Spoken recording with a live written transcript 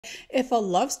If a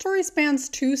love story spans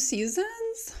 2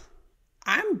 seasons,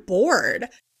 I'm bored.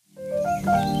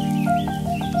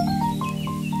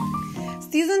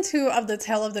 Season 2 of The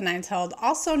Tale of the Nine-Tailed,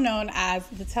 also known as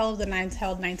The Tale of the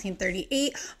Nine-Tailed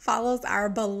 1938, follows our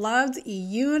beloved Lee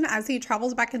Yeon as he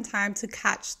travels back in time to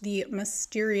catch the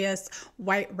mysterious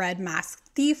white-red masked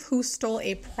thief who stole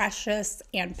a precious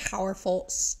and powerful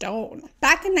stone.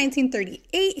 Back in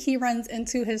 1938, he runs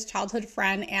into his childhood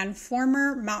friend and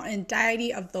former mountain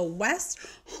deity of the West,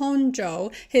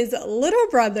 Honjo, his little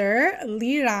brother,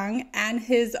 Lee Yeon, and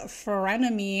his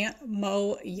frenemy,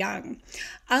 Mo Young.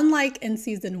 Unlike in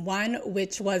season 1,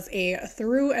 which was a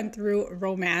through and through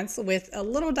romance with a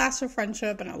little dash of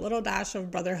friendship and a little dash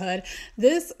of brotherhood,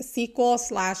 this sequel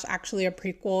 / actually a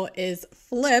prequel is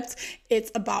flipped.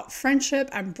 It's about friendship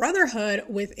and brotherhood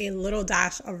with a little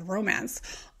dash of romance.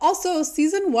 Also,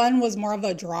 season 1 was more of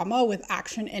a drama with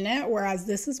action in it, whereas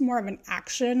this is more of an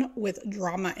action with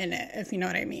drama in it, if you know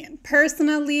what I mean.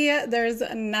 Personally, there's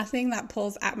nothing that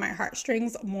pulls at my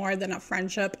heartstrings more than a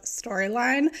friendship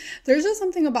storyline. There's just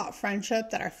something about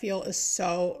friendship that I feel is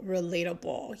so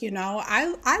relatable. You know, I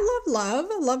love love.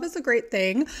 Love is a great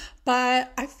thing,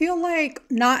 but I feel like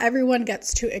not everyone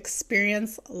gets to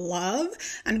experience love.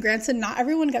 And granted, not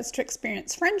everyone gets to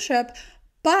experience friendship,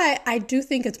 but I do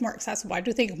think it's more accessible. I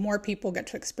do think more people get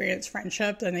to experience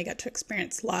friendship than they get to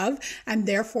experience love. And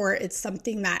therefore, it's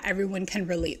something that everyone can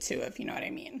relate to, if you know what I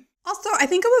mean. Also, I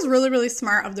think it was really, really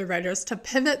smart of the writers to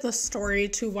pivot the story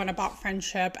to one about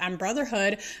friendship and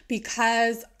brotherhood,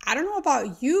 because I don't know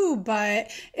about you,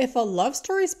 but if a love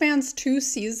story spans 2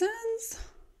 seasons,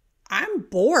 I'm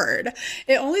bored.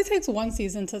 It only takes 1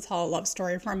 season to tell a love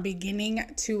story from beginning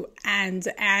to end.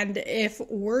 And if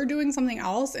we're doing something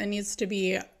else, it needs to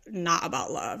be not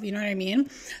about love. You know what I mean?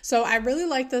 So I really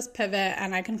like this pivot,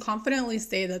 and I can confidently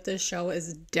say that this show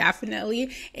is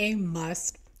definitely a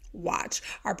must watch.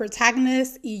 Our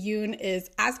protagonist, Lee Yeon, is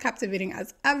as captivating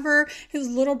as ever. His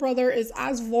little brother is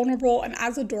as vulnerable and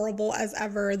as adorable as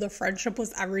ever. The friendship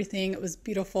was everything. It was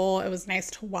beautiful. It was nice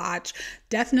to watch.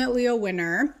 Definitely a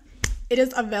winner. It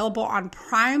is available on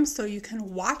Prime, so you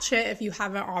can watch it if you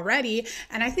haven't already.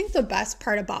 And I think the best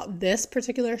part about this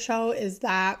particular show is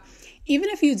that even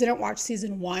if you didn't watch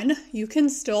season 1, you can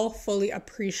still fully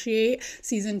appreciate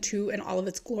season 2 in all of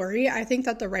its glory. I think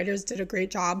that the writers did a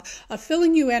great job of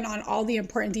filling you in on all the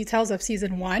important details of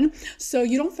season 1, so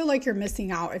you don't feel like you're missing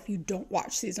out if you don't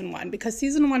watch season 1, because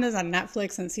season 1 is on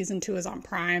Netflix and season 2 is on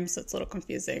Prime, so it's a little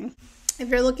confusing. If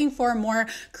you're looking for more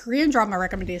Korean drama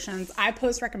recommendations, I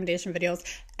post recommendation videos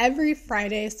every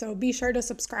Friday, so be sure to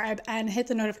subscribe and hit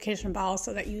the notification bell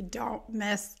so that you don't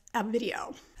miss a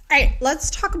video. All right, let's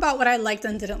talk about what I liked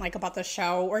and didn't like about the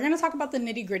show. We're going to talk about the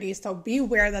nitty gritty, so be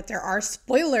aware that there are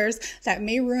spoilers that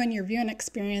may ruin your viewing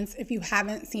experience if you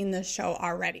haven't seen this show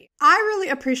already. I really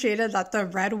appreciated that the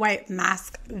red, white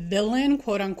mask villain,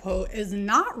 quote unquote, is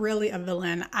not really a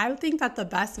villain. I think that the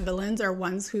best villains are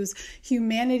ones whose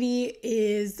humanity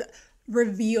is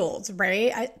revealed,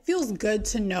 right? It feels good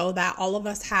to know that all of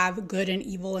us have good and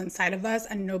evil inside of us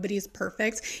and nobody's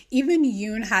perfect. Even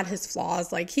Yoon had his flaws.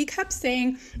 Like, he kept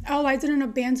saying, oh, I didn't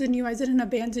abandon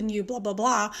you, blah, blah,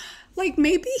 blah. Like,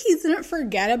 maybe he didn't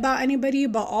forget about anybody,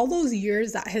 but all those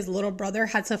years that his little brother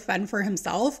had to fend for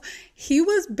himself, he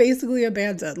was basically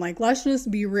abandoned. Like, let's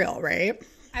just be real, right?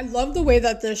 I love the way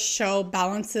that this show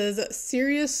balances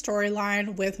serious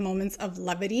storyline with moments of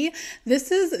levity. This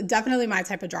is definitely my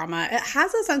type of drama. It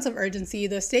has a sense of urgency.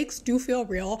 The stakes do feel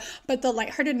real, but the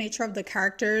lighthearted nature of the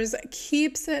characters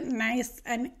keeps it nice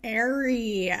and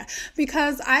airy,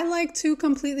 because I like to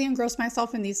completely engross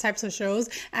myself in these types of shows.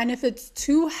 And if it's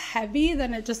too heavy,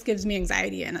 then it just gives me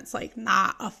anxiety, and it's like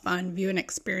not a fun viewing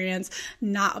experience,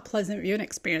 not a pleasant viewing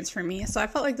experience for me. So I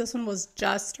felt like this one was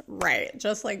just right,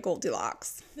 just like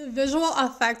Goldilocks. The visual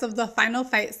effect of the final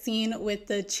fight scene with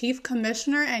the chief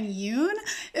commissioner and Yoon,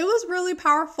 it was really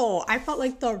powerful. I felt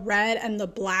like the red and the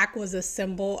black was a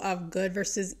symbol of good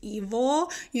versus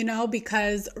evil, you know,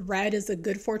 because red is a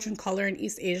good fortune color in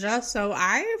East Asia. So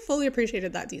I fully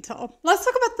appreciated that detail. Let's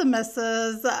talk about the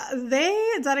misses. They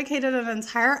dedicated an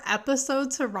entire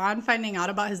episode to Ron finding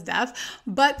out about his death,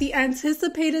 but the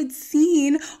anticipated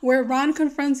scene where Ron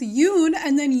confronts Yoon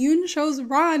and then Yoon shows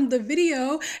Ron the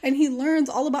video and he learns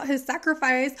all about his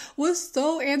sacrifice was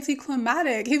so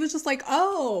anticlimactic. He was just like,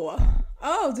 oh,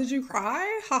 did you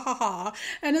cry? Ha ha ha.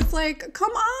 And it's like,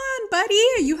 come on,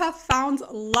 buddy, you have found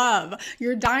love.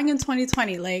 You're dying in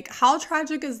 2020. Like, how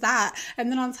tragic is that?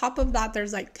 And then on top of that,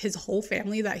 there's like his whole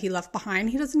family that he left behind.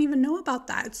 He doesn't even know about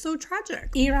that. It's so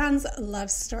tragic. Iran's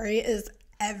love story is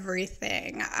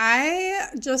everything. I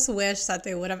just wish that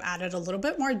they would have added a little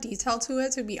bit more detail to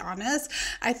it, to be honest.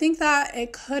 I think that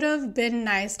it could have been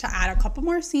nice to add a couple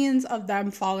more scenes of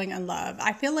them falling in love.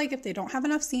 I feel like if they don't have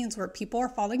enough scenes where people are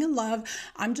falling in love,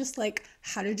 I'm just like,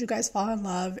 how did you guys fall in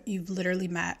love? You've literally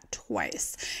met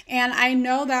twice. And I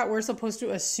know that we're supposed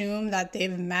to assume that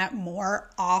they've met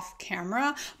more off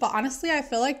camera, but honestly, I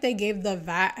feel like they gave the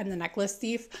vet and the necklace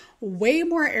thief way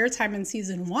more airtime in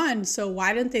season 1. So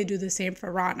why didn't they do the same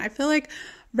for Ron? I feel like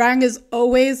Rang is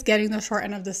always getting the short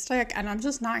end of the stick, and I'm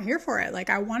just not here for it. Like,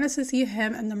 I wanted to see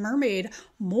him and the mermaid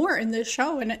more in this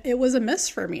show, and it was a miss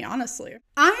for me, honestly.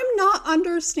 I'm not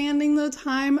understanding the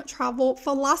time travel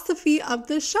philosophy of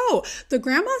this show. The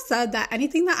grandma said that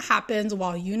anything that happens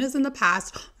while Yoon is in the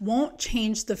past won't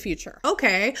change the future.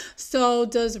 Okay, so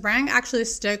does Rang actually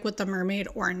stick with the mermaid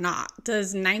or not?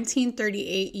 Does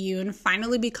 1938 Yoon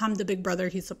finally become the big brother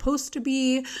he's supposed to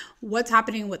be? What's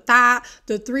happening with that?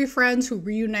 The 3 friends who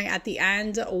reunite at the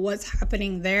end, what's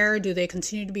happening there? Do they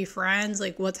continue to be friends?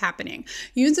 Like, what's happening?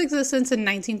 Yoon's existence in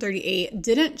 1938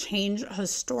 didn't change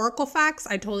historical facts.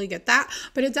 I totally get that,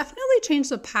 but it definitely changed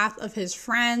the path of his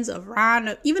friends, of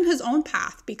Ron, even his own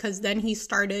path, because then he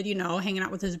started, you know, hanging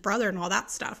out with his brother and all that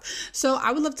stuff. So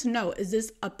I would love to know, is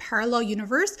this a parallel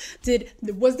universe?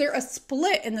 Was there a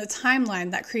split in the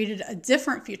timeline that created a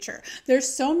different future?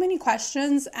 There's so many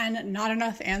questions and not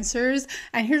enough answers.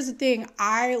 And here's the thing,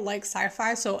 I like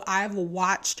sci-fi, so I've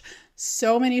watched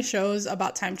so many shows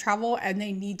about time travel and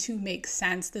they need to make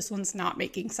sense. This one's not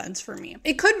making sense for me.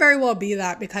 It could very well be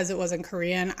that because it was in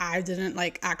Korean, I didn't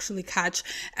like actually catch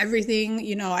everything,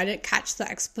 you know, I didn't catch the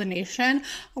explanation,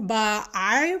 but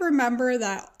I remember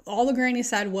that all the granny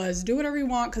said was do whatever you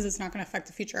want because it's not going to affect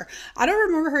the future. I don't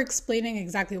remember her explaining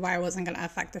exactly why it wasn't going to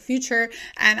affect the future,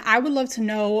 and I would love to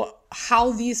know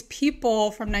how these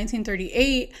people from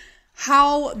 1938,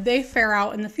 how they fare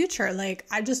out in the future. Like,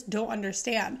 I just don't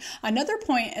understand. Another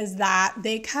point is that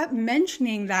they kept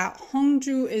mentioning that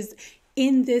Hongju is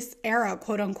in this era,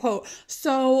 quote unquote.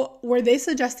 So were they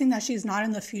suggesting that she's not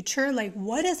in the future? Like,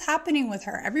 what is happening with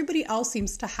her? Everybody else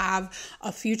seems to have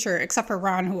a future except for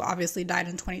Ron, who obviously died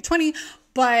in 2020.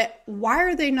 But why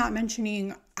are they not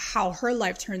mentioning how her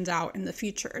life turns out in the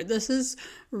future? This is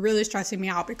really stressing me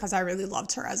out because I really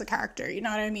loved her as a character. You know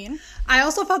what I mean? I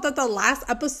also felt that the last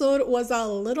episode was a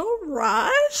little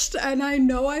rushed. And I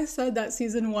know I said that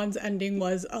season 1's ending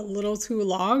was a little too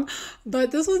long,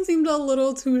 but this one seemed a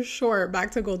little too short.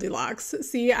 Back to Goldilocks.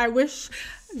 See, I wish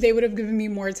they would have given me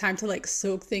more time to like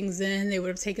soak things in. They would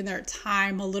have taken their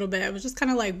time a little bit. It was just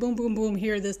kind of like boom, boom, boom,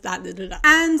 here, this, that, da, da, da.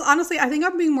 And honestly, I think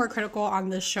I'm being more critical on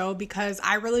this show because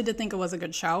I really did think it was a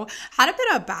good show. Had it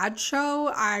been a bad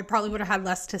show, I probably would have had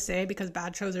less to say because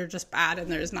bad shows are just bad and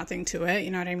there's nothing to it.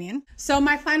 You know what I mean? So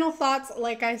my final thoughts,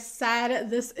 like I said,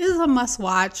 this is a must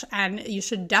watch and you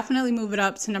should definitely move it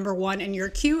up to number 1 in your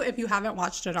queue if you haven't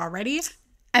watched it already.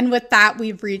 And with that,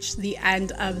 we've reached the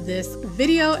end of this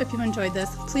video. If you enjoyed this,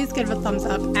 please give it a thumbs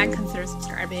up and consider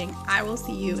subscribing. I will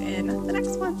see you in the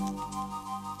next one.